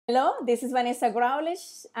Hello, this is Vanessa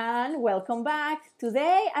Graulich and welcome back.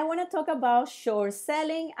 Today I want to talk about short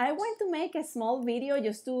selling. I want to make a small video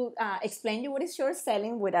just to explain you what is short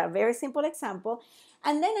selling with a very simple example.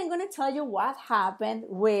 And then I'm going to tell you what happened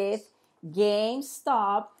with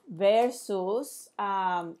GameStop versus,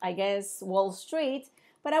 I guess, Wall Street.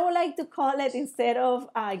 But I would like to call it, instead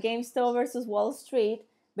of GameStop versus Wall Street,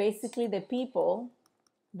 basically the people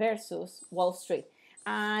versus Wall Street.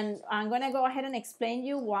 And I'm going to go ahead and explain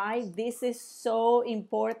you why this is so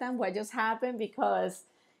important, what just happened, because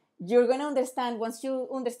you're going to understand, once you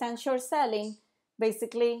understand short selling,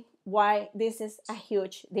 basically why this is a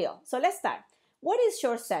huge deal. So let's start. What is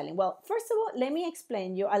short selling? Well, first of all, let me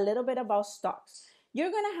explain you a little bit about stocks. You're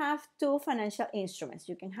going to have two financial instruments.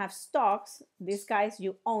 You can have stocks. These guys,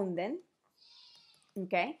 you own them.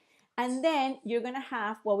 Okay. And then you're going to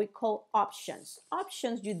have what we call options.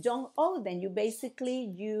 Options, you don't own them.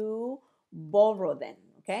 You borrow them,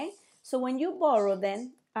 okay? So when you borrow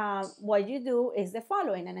them, what you do is the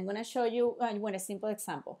following, and I'm going to show you with a simple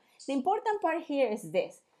example. The important part here is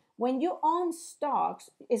this. When you own stocks,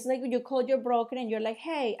 it's like you call your broker and you're like,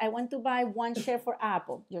 hey, I want to buy one share for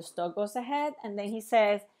Apple. Your stock goes ahead, and then he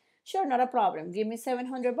says, sure, not a problem. Give me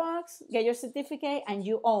 $700, get your certificate, and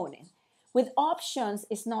you own it. With options,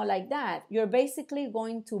 it's not like that. You're basically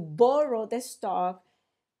going to borrow the stock,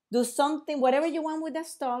 do something, whatever you want with the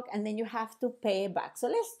stock, and then you have to pay it back. So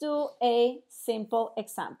let's do a simple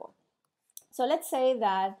example. So let's say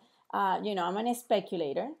that, I'm a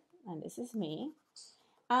speculator, and this is me,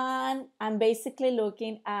 and I'm basically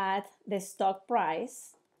looking at the stock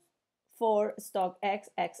price for stock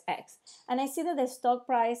XXX, and I see that the stock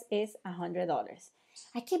price is $100.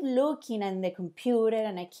 I keep looking at the computer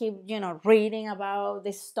and I keep, reading about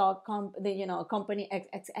this stock company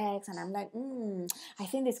XXX, and I'm like, I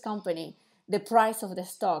think this company, the price of the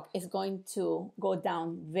stock is going to go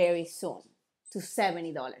down very soon to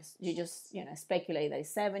 $70. You just, speculate that it's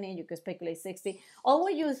 70, you could speculate 60. All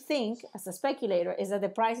what you think as a speculator is that the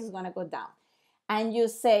price is going to go down. And you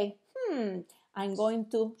say, I'm going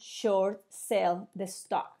to short sell the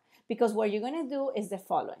stock. Because what you're going to do is the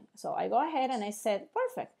following. So I go ahead and I said,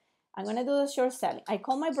 perfect, I'm going to do the short selling. I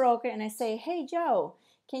call my broker and I say, hey, Joe,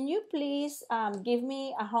 can you please give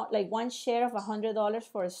me one share of $100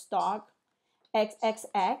 for a stock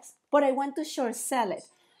XXX, but I want to short sell it.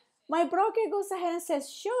 My broker goes ahead and says,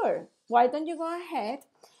 sure, why don't you go ahead,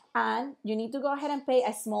 and you need to go ahead and pay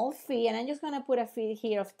a small fee, and I'm just going to put a fee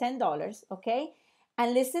here of $10, okay?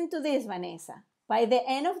 And listen to this, Vanessa. By the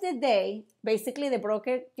end of the day, basically the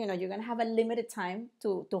broker, you're going to have a limited time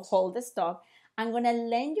to hold the stock. I'm going to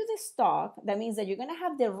lend you the stock. That means that you're going to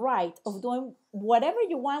have the right of doing whatever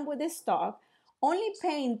you want with the stock, only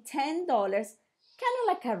paying $10, kind of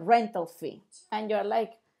like a rental fee. And you're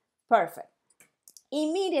like, perfect.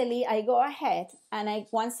 Immediately, I go ahead and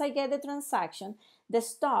once I get the transaction,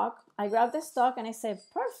 I grab the stock and I say,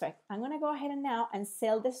 perfect. I'm going to go ahead and now and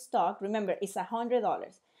sell the stock. Remember, it's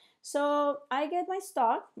 $100. So I get my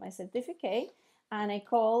stock, my certificate, and I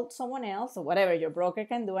call someone else or whatever your broker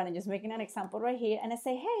can do. And I'm just making an example right here. And I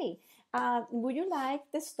say, hey, would you like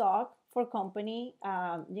the stock for company,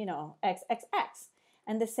 XXX?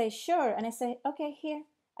 And they say, sure. And I say, okay, here,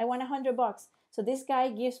 I want $100. So this guy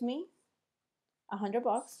gives me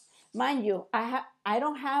 $100. Mind you,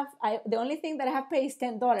 the only thing that I have paid is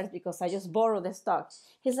 $10 because I just borrowed the stock.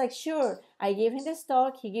 He's like, sure. I give him the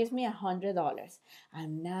stock. He gives me $100.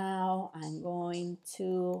 And now I'm going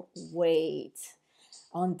to wait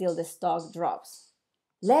until the stock drops.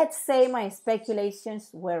 Let's say my speculations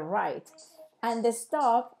were right. And the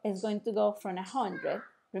stock is going to go from 100.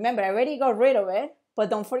 Remember, I already got rid of it, but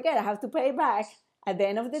don't forget, I have to pay back at the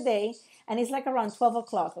end of the day, and it's like around 12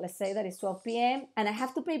 o'clock. Let's say that it's 12 p.m. and I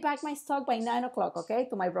have to pay back my stock by 9 o'clock, okay,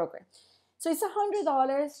 to my broker. So it's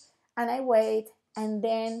 $100, and I wait, and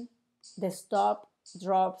then the stock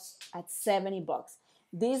drops at $70.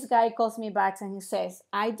 This guy calls me back and he says,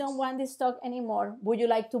 I don't want this stock anymore. Would you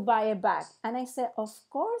like to buy it back? And I said, of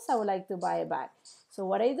course I would like to buy it back. So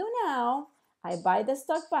what I do now, I buy the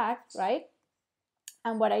stock back, right?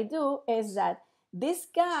 And what I do is that this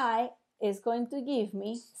guy is going to give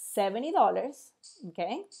me $70,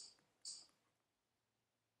 okay?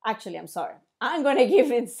 Actually, I'm sorry. I'm going to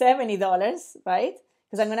give him $70, right?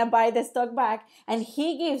 Because I'm going to buy the stock back, and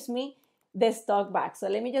he gives me the stock back. So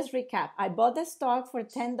let me just recap. I bought the stock for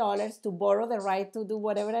 $10 to borrow the right to do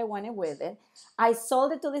whatever I wanted with it. I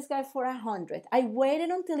sold it to this guy for $100. I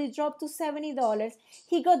waited until it dropped to $70.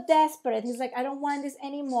 He got desperate. He's like, I don't want this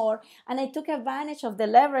anymore. And I took advantage of the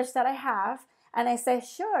leverage that I have, and I said,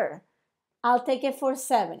 sure, I'll take it for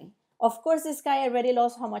 $70. Of course, this guy already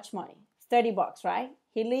lost how much money? $30, right?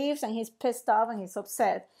 He leaves and he's pissed off and he's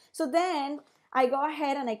upset. So then I go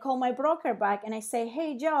ahead and I call my broker back and I say,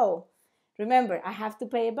 hey, Joe, remember, I have to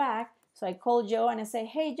pay it back. So I call Joe and I say,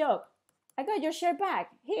 hey, Joe, I got your share back.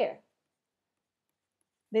 Here.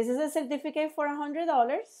 This is a certificate for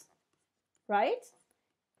 $100, right?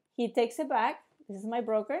 He takes it back. This is my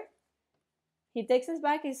broker. He takes it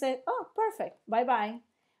back. He said, oh, perfect. Bye-bye.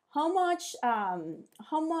 How much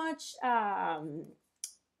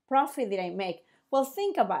profit did I make? Well,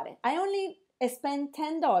 think about it. I only spent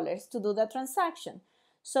 $10 to do the transaction.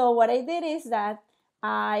 So what I did is that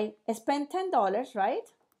I spent $10, right,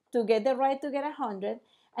 to get the right to get 100.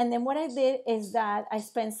 And then what I did is that I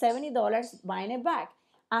spent $70 buying it back.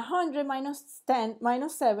 100 minus 10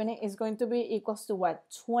 minus 70 is going to be equals to what?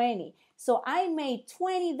 20. So I made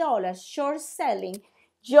 $20 short selling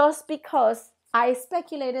just because I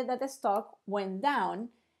speculated that the stock went down,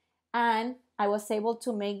 and I was able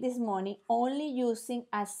to make this money only using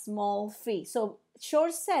a small fee. So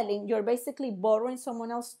short selling, you're basically borrowing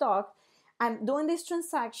someone else's stock and doing these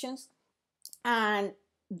transactions, and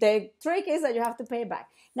the trick is that you have to pay back.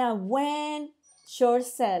 Now, when short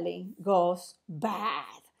selling goes bad,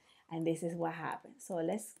 and this is what happens. So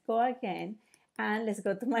let's go again, and let's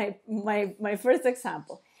go to my first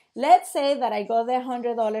example. Let's say that I got the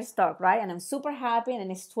 $100 stock, right? And I'm super happy,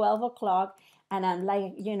 and it's 12 o'clock, and I'm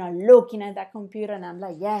like, looking at that computer, and I'm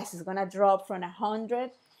like, yes, it's gonna drop from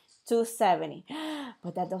 100 to 70.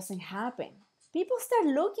 But that doesn't happen. People start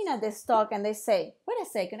looking at the stock and they say, wait a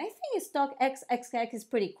second, I think stock XXX is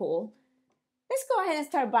pretty cool. Let's go ahead and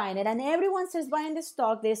start buying it. And everyone starts buying the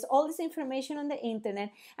stock. There's all this information on the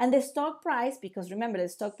internet, and the stock price, because remember, the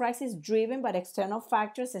stock price is driven by external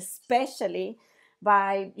factors, especially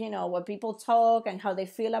by, what people talk and how they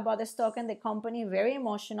feel about the stock and the company, very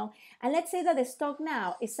emotional. And let's say that the stock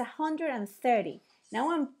now is 130.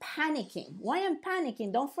 Now I'm panicking. Why I'm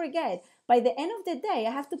panicking? Don't forget, by the end of the day,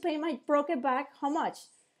 I have to pay my broker back how much?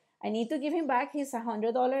 I need to give him back his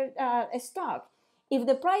 $100 stock. If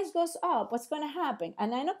the price goes up, what's going to happen? At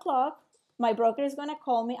 9 o'clock, my broker is going to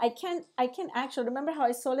call me. I can actually, remember how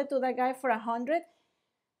I sold it to that guy for 100?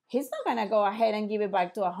 He's not going to go ahead and give it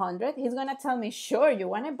back to 100. He's going to tell me, sure, you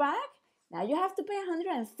want it back? Now you have to pay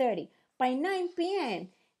 130 by 9 p.m.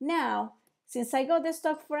 Now, since I got the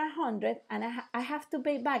stock for 100 and I have to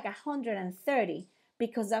pay back 130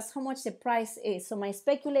 because that's how much the price is. So my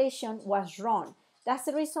speculation was wrong. That's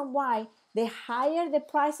the reason why the higher the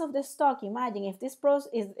price of the stock, imagine if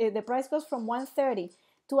if the price goes from 130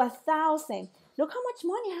 to 1,000, look how much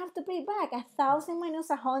money I have to pay back. 1,000 minus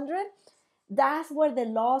 100, that's where the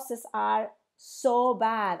losses are so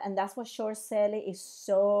bad. And that's what short selling is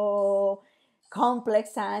so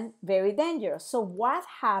complex and very dangerous. So what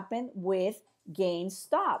happened with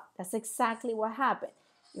GameStop? That's exactly what happened.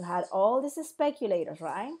 You had all these speculators,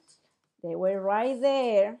 right? They were right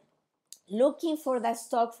there looking for that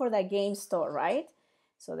stock for the game store, right?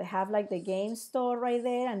 So they have like the game store right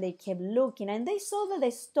there, and they kept looking, and they saw that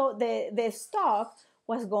the stock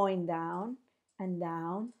was going down and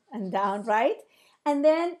down and down, right? And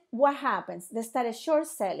then what happens? They started short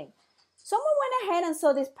selling. Someone went ahead and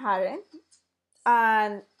saw this pattern,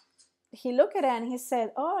 and he looked at it and he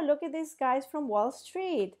said, oh, look at these guys from Wall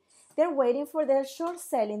Street. They're waiting for their short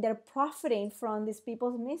selling. They're profiting from these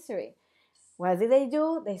people's misery. What did they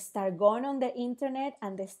do? They start going on the internet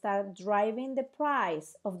and they start driving the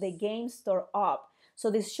price of the game store up.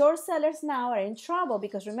 So these short sellers now are in trouble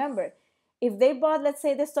because remember, if they bought, let's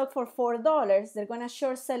say, the stock for $4, they're going to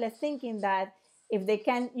short sell it thinking that if they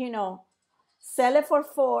can, sell it for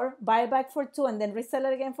 $4, buy it back for $2, and then resell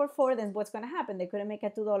it again for $4, then what's going to happen? They couldn't make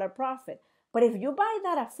a $2 profit. But if you buy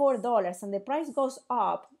that at $4 and the price goes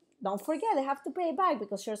up, don't forget, they have to pay it back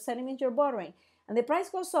because short selling means you're borrowing. And the price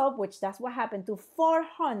goes up, which that's what happened, to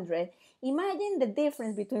 400. Imagine the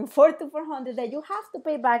difference between 4 to 400 that you have to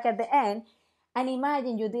pay back at the end. And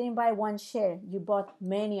imagine you didn't buy one share, you bought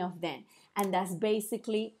many of them. And that's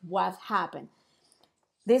basically what happened.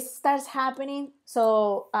 This starts happening.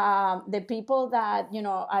 So the people that,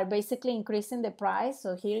 are basically increasing the price.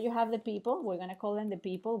 So here you have the people. We're going to call them the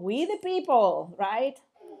people. We the people, right?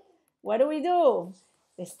 What do?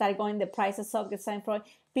 They start going, the prices up, get signed for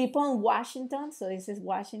people in Washington. So this is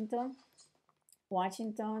Washington,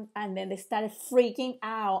 and then they started freaking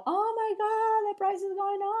out. Oh my God, the price is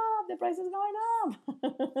going up. The price is going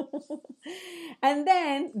up. And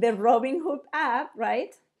then the Robinhood app,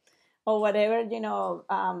 right? Or whatever,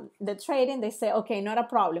 the trading, they say, okay, not a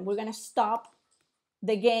problem. We're going to stop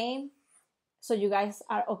the game so you guys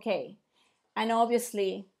are okay. And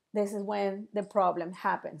obviously, this is when the problem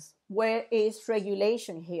happens. Where is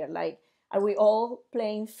regulation here? Like, are we all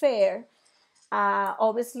playing fair?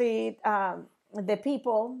 Obviously, the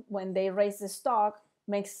people, when they raise the stock,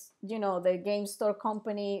 makes, you know, the GameStop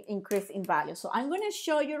company increase in value. So I'm going to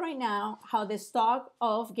show you right now how the stock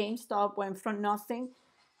of GameStop went from nothing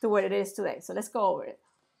to what it is today. So let's go over it.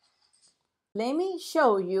 Let me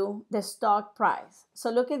show you the stock price. So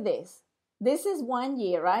look at this. This is 1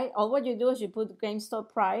 year, right? All what you do is you put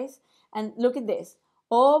GameStop price and look at this.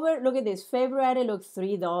 Look at this. February, look,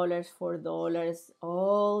 $3, $4,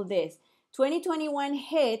 all this. 2021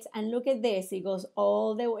 hits and look at this. It goes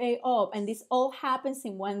all the way up. And this all happens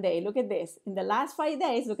in 1 day. Look at this. In the last 5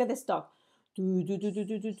 days, look at the stock. And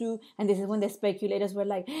this is when the speculators were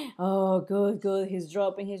like, oh, good, he's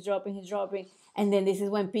dropping. And then this is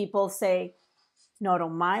when people say, not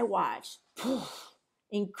on my watch.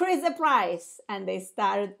 Increase the price. And they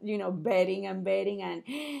start, you know, betting and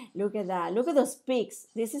look at that. Look at those peaks.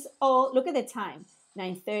 This is all, look at the time.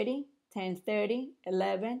 9:30, 10:30,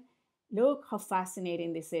 11. Look how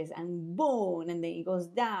fascinating this is. And boom, and then it goes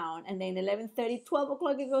down. And then 11:30, 12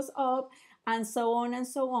 o'clock, it goes up, and so on and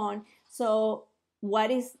so on. So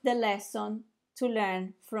what is the lesson to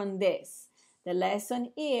learn from this? The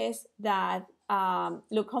lesson is that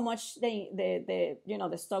look how much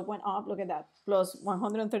the stock went up. Look at that, plus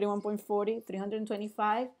 131.40,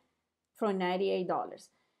 325 from $98.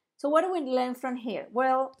 So what do we learn from here?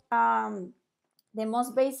 Well, the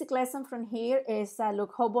most basic lesson from here is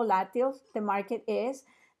look how volatile the market is.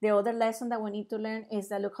 The other lesson that we need to learn is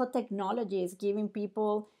that look how technology is giving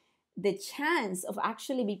people the chance of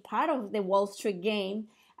actually be part of the Wall Street game.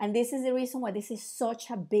 And this is the reason why this is such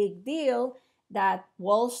a big deal, that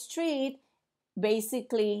Wall Street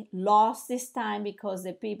basically lost this time because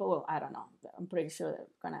the people, well, I don't know, I'm pretty sure they're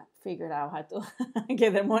gonna figure out how to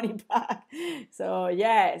get their money back. So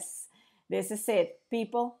yes, this is it,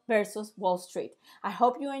 people versus Wall Street. I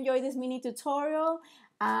hope you enjoyed this mini tutorial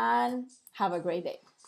and have a great day.